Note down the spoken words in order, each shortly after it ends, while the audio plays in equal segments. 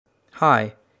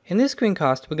Hi, in this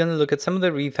screencast we're going to look at some of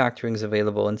the refactorings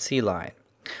available in CLion.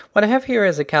 What I have here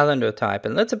is a calendar type,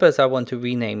 and let's suppose I want to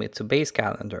rename it to base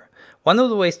calendar. One of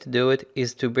the ways to do it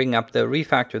is to bring up the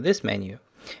refactor this menu.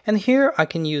 And here I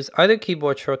can use either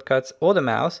keyboard shortcuts or the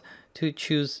mouse to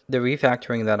choose the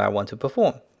refactoring that I want to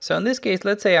perform. So in this case,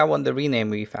 let's say I want the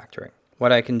rename refactoring.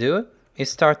 What I can do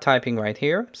is start typing right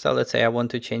here. So let's say I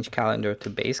want to change calendar to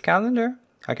base calendar.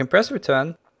 I can press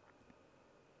return.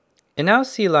 And now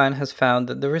CLion has found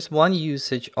that there is one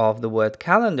usage of the word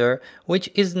calendar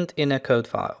which isn't in a code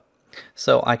file.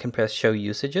 So I can press show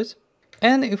usages.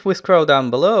 And if we scroll down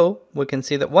below, we can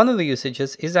see that one of the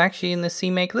usages is actually in the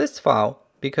CMake list file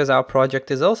because our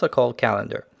project is also called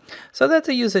calendar. So that's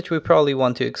a usage we probably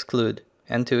want to exclude.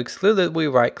 And to exclude it, we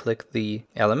right click the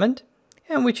element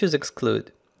and we choose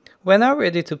exclude. We're now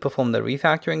ready to perform the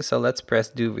refactoring, so let's press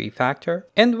do refactor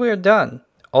and we're done.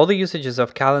 All the usages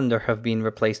of calendar have been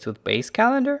replaced with base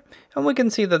calendar, and we can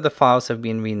see that the files have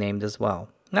been renamed as well.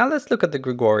 Now let's look at the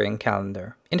Gregorian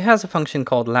calendar. It has a function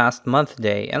called last month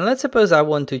day, and let's suppose I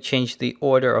want to change the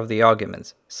order of the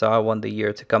arguments, so I want the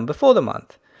year to come before the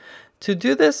month. To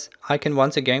do this, I can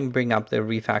once again bring up the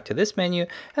refactor this menu,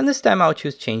 and this time I'll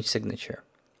choose change signature.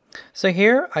 So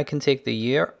here I can take the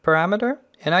year parameter,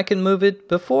 and I can move it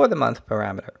before the month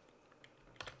parameter.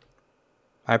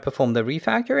 I perform the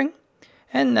refactoring.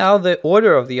 And now the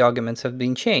order of the arguments have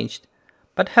been changed,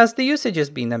 but has the usages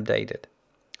been updated?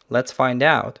 Let's find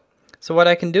out. So what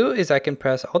I can do is I can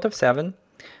press Alt F7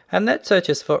 and that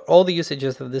searches for all the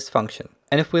usages of this function.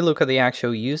 And if we look at the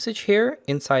actual usage here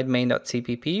inside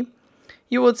main.cpp,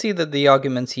 you will see that the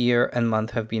arguments year and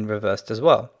month have been reversed as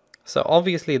well. So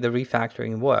obviously the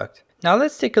refactoring worked. Now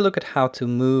let's take a look at how to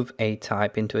move a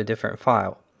type into a different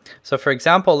file. So for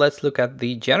example, let's look at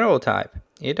the general type.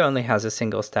 It only has a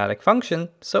single static function,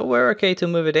 so we're okay to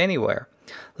move it anywhere.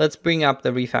 Let's bring up the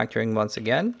refactoring once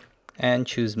again and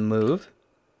choose move.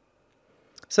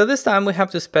 So this time we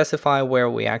have to specify where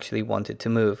we actually want it to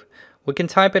move. We can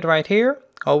type it right here,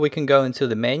 or we can go into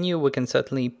the menu. We can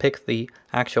certainly pick the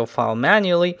actual file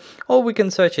manually, or we can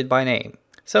search it by name.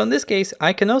 So in this case,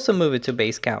 I can also move it to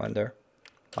base calendar,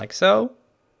 like so.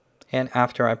 And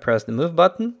after I press the move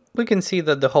button, we can see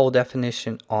that the whole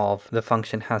definition of the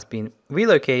function has been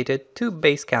relocated to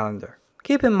base calendar.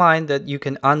 Keep in mind that you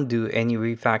can undo any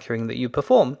refactoring that you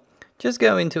perform. Just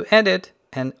go into edit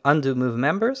and undo move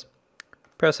members,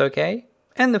 press OK,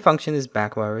 and the function is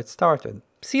back where it started.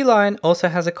 CLion also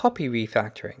has a copy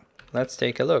refactoring. Let's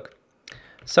take a look.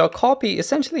 So a copy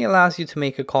essentially allows you to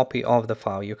make a copy of the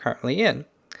file you're currently in.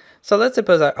 So let's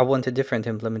suppose I want a different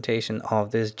implementation of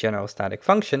this general static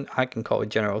function. I can call it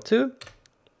general2,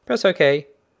 press OK,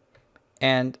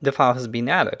 and the file has been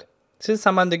added. Since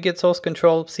I'm under Git source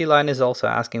control, CLion is also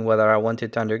asking whether I want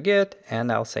it under Git,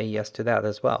 and I'll say yes to that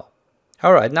as well.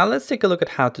 Alright, now let's take a look at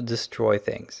how to destroy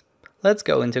things. Let's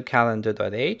go into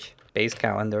calendar.h, base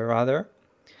calendar rather,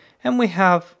 and we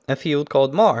have a field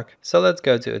called mark. So let's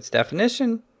go to its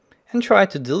definition and try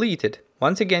to delete it.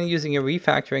 Once again, using a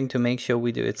refactoring to make sure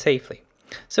we do it safely.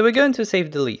 So we're going to save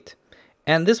delete.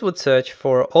 And this would search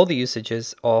for all the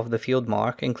usages of the field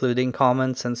mark, including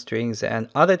comments and strings and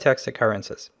other text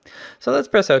occurrences. So let's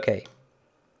press OK.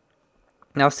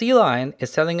 Now CLion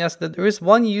is telling us that there is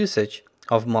one usage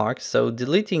of mark, so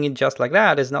deleting it just like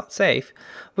that is not safe.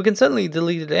 We can certainly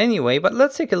delete it anyway, but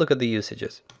let's take a look at the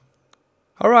usages.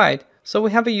 Alright, so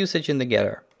we have a usage in the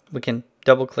getter. We can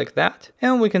double click that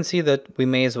and we can see that we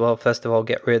may as well first of all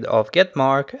get rid of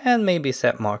getMark and maybe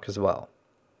setMark as well.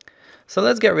 So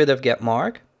let's get rid of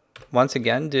getMark. Once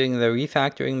again, doing the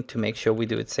refactoring to make sure we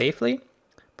do it safely.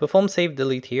 Perform save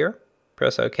delete here,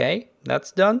 press OK,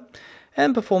 that's done.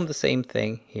 And perform the same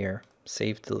thing here,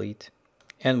 save delete,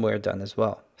 and we're done as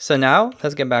well. So now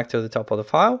let's get back to the top of the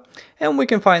file and we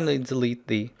can finally delete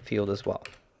the field as well.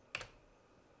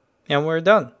 And we're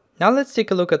done. Now let's take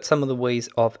a look at some of the ways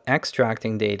of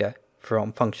extracting data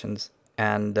from functions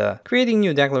and creating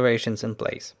new declarations in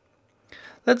place.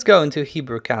 Let's go into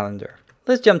Hebrew calendar.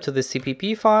 Let's jump to the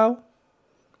CPP file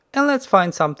and let's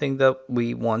find something that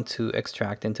we want to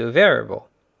extract into a variable.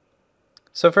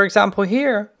 So for example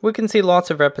here, we can see lots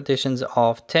of repetitions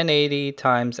of 1080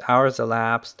 times hours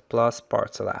elapsed plus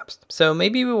parts elapsed. So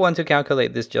maybe we want to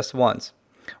calculate this just once.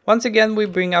 Once again, we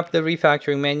bring up the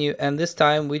refactoring menu and this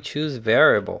time we choose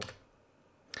variable.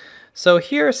 So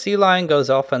here CLion goes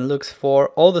off and looks for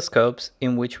all the scopes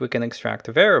in which we can extract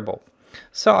a variable.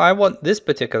 So I want this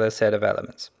particular set of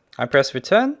elements. I press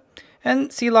return and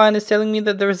CLion is telling me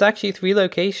that there is actually 3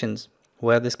 locations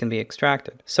where this can be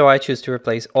extracted. So I choose to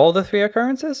replace all the 3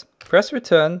 occurrences, press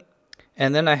return,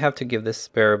 and then I have to give this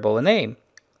variable a name.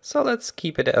 So let's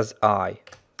keep it as I.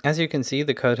 As you can see,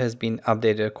 the code has been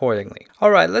updated accordingly.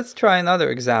 Alright, let's try another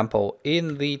example.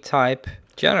 In the type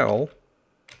general,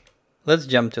 let's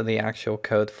jump to the actual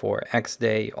code for X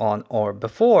day on or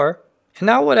before. And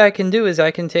now what I can do is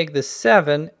I can take the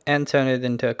 7 and turn it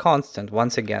into a constant.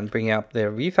 Once again, bring up the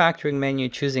refactoring menu,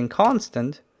 choosing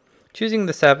constant, choosing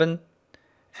the 7.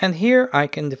 And here I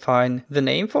can define the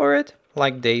name for it,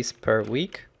 like days per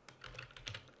week.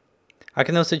 I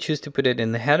can also choose to put it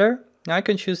in the header. I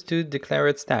can choose to declare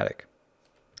it static.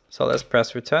 So let's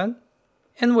press return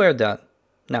and we're done.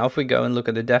 Now if we go and look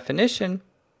at the definition,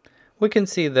 we can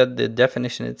see that the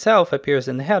definition itself appears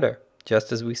in the header,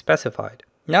 just as we specified.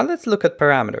 Now let's look at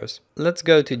parameters. Let's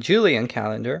go to CLion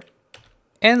calendar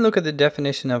and look at the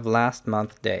definition of last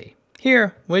month day.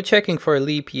 Here we're checking for a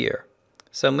leap year.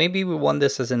 So maybe we want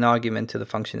this as an argument to the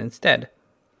function instead.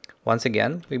 Once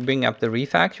again, we bring up the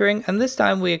refactoring and this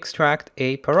time we extract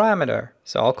a parameter.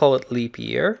 So I'll call it leap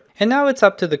year. And now it's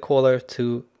up to the caller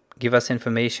to give us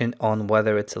information on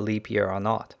whether it's a leap year or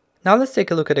not. Now let's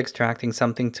take a look at extracting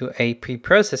something to a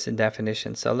preprocessed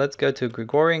definition. So let's go to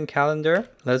Gregorian calendar.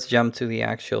 Let's jump to the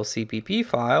actual CPP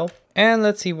file and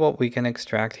let's see what we can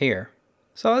extract here.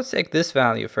 So let's take this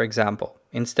value, for example.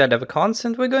 Instead of a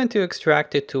constant, we're going to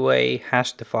extract it to a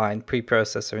hash-defined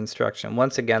preprocessor instruction.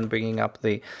 Once again, bringing up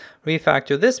the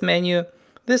refactor this menu.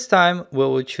 This time, we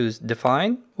will choose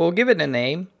define. We'll give it a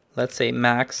name. Let's say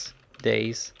max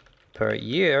days per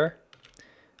year.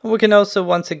 And we can also,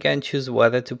 once again, choose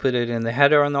whether to put it in the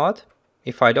header or not.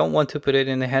 If I don't want to put it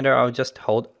in the header, I'll just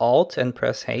hold Alt and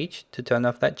press H to turn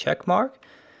off that check mark.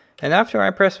 And after I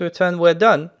press return, we're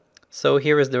done. So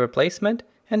here is the replacement,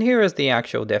 and here is the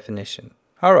actual definition.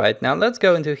 Alright, now let's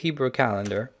go into Hebrew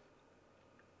calendar.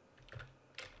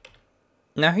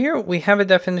 Now here we have a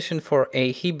definition for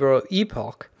a Hebrew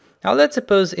epoch. Now let's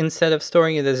suppose instead of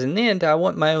storing it as an int, I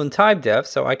want my own type def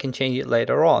so I can change it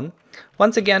later on.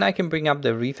 Once again, I can bring up the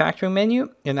refactoring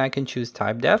menu and I can choose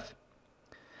type def.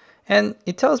 And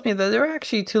it tells me that there are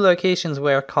actually two locations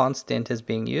where constant is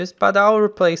being used, but I'll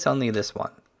replace only this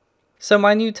one. So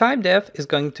my new type def is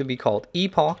going to be called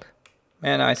epoch.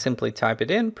 And I simply type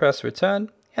it in, press return,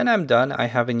 and I'm done. I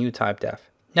have a new type def.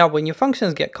 Now, when your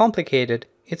functions get complicated,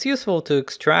 it's useful to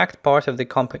extract part of the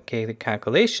complicated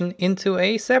calculation into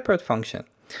a separate function.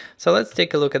 So let's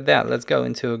take a look at that. Let's go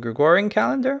into a Gregorian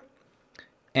calendar,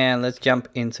 and let's jump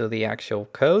into the actual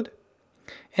code.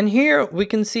 And here we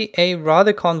can see a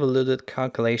rather convoluted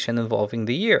calculation involving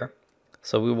the year.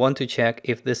 So we want to check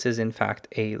if this is in fact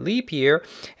a leap year,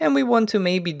 and we want to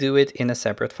maybe do it in a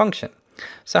separate function.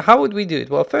 So how would we do it?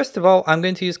 Well, first of all, I'm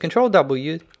going to use Ctrl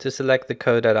W to select the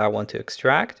code that I want to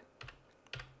extract.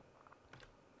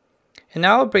 And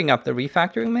now I'll bring up the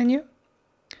refactoring menu.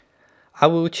 I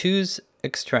will choose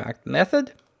extract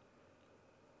method.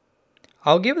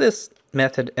 I'll give this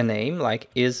method a name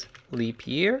like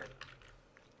isLeapYear.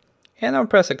 And I'll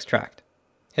press extract.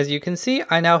 As you can see,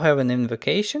 I now have an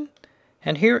invocation.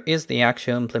 And here is the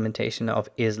actual implementation of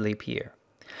isLeapYear.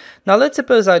 Now let's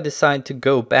suppose I decide to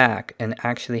go back and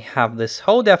actually have this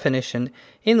whole definition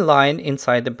inline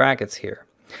inside the brackets here.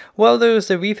 Well, there's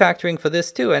a refactoring for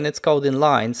this too, and it's called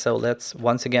inline. So let's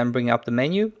once again bring up the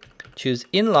menu, choose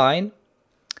inline,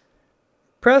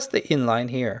 press the inline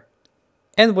here,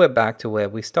 and we're back to where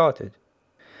we started.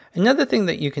 Another thing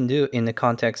that you can do in the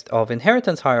context of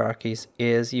inheritance hierarchies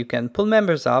is you can pull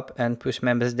members up and push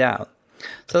members down.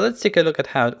 So let's take a look at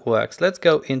how it works. Let's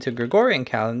go into Gregorian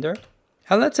calendar.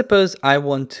 And let's suppose I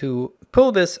want to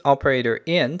pull this operator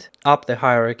int up the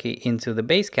hierarchy into the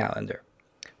base calendar.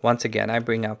 Once again, I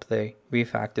bring up the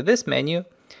refactor this menu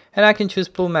and I can choose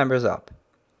pull members up.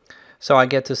 So I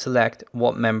get to select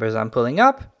what members I'm pulling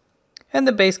up and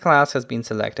the base class has been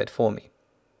selected for me.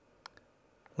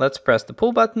 Let's press the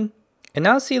pull button. And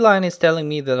now CLion is telling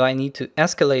me that I need to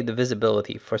escalate the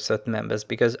visibility for certain members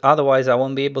because otherwise I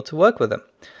won't be able to work with them.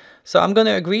 So I'm going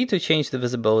to agree to change the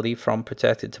visibility from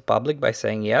protected to public by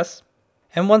saying yes.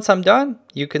 And once I'm done,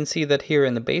 you can see that here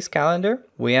in the base calendar,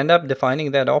 we end up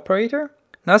defining that operator.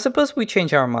 Now suppose we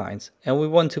change our minds and we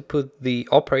want to put the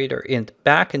operator int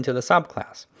back into the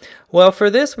subclass. Well,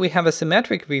 for this, we have a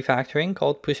symmetric refactoring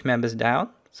called push members down.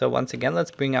 So once again,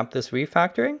 let's bring up this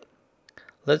refactoring.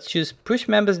 Let's choose push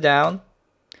members down.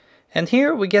 And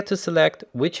here we get to select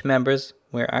which members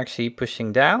we're actually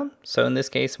pushing down. So in this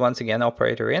case, once again,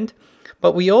 operator int.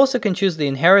 But we also can choose the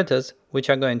inheritors, which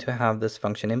are going to have this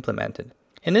function implemented.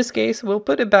 In this case, we'll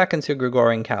put it back into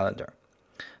Gregorian calendar.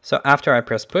 So after I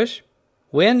press push,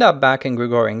 we end up back in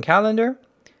Gregorian calendar.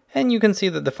 And you can see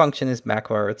that the function is back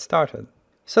where it started.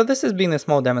 So this has been a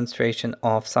small demonstration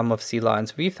of some of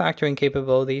CLion's refactoring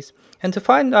capabilities. And to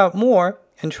find out more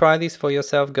and try these for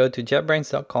yourself, go to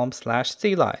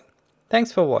jetbrains.com/CLion.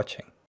 Thanks for watching.